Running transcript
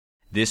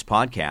This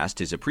podcast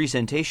is a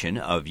presentation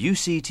of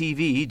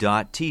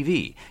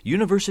UCTV.tv,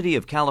 University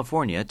of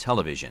California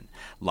Television.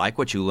 Like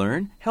what you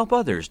learn? Help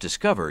others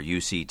discover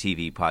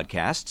UCTV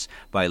podcasts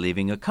by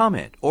leaving a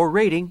comment or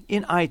rating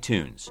in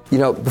iTunes. You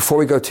know, before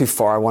we go too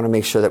far, I want to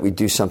make sure that we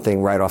do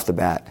something right off the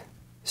bat.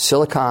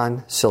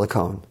 Silicone.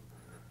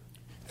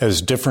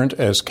 As different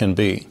as can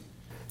be.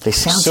 They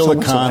sound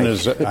silicon so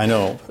much alike. I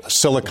know.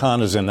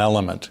 Silicon is an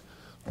element,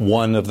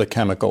 one of the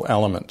chemical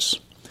elements.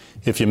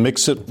 If you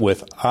mix it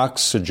with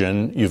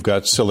oxygen, you've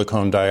got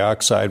silicone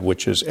dioxide,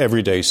 which is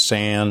everyday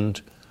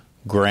sand,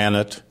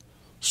 granite.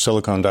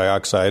 Silicone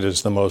dioxide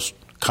is the most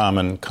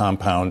common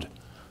compound,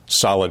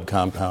 solid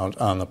compound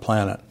on the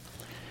planet.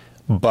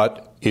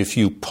 But if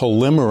you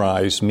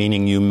polymerize,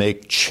 meaning you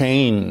make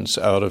chains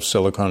out of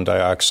silicone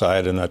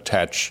dioxide and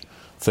attach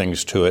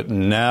things to it,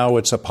 now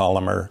it's a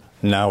polymer.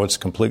 Now it's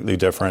completely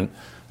different.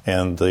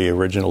 And the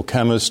original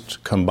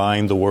chemist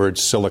combined the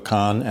words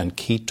silicon and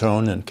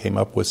ketone and came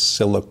up with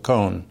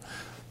silicone.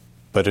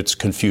 But it's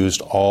confused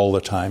all the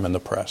time in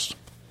the press.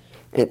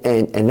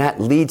 And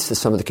that leads to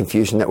some of the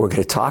confusion that we're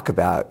going to talk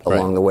about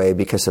along the way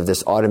because of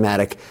this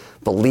automatic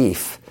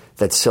belief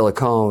that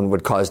silicone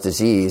would cause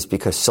disease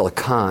because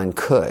silicon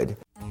could.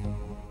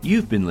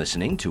 You've been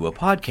listening to a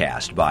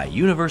podcast by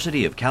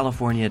University of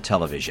California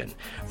Television.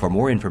 For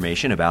more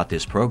information about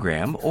this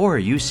program or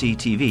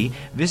UCTV,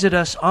 visit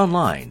us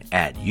online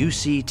at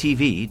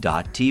uctv.tv.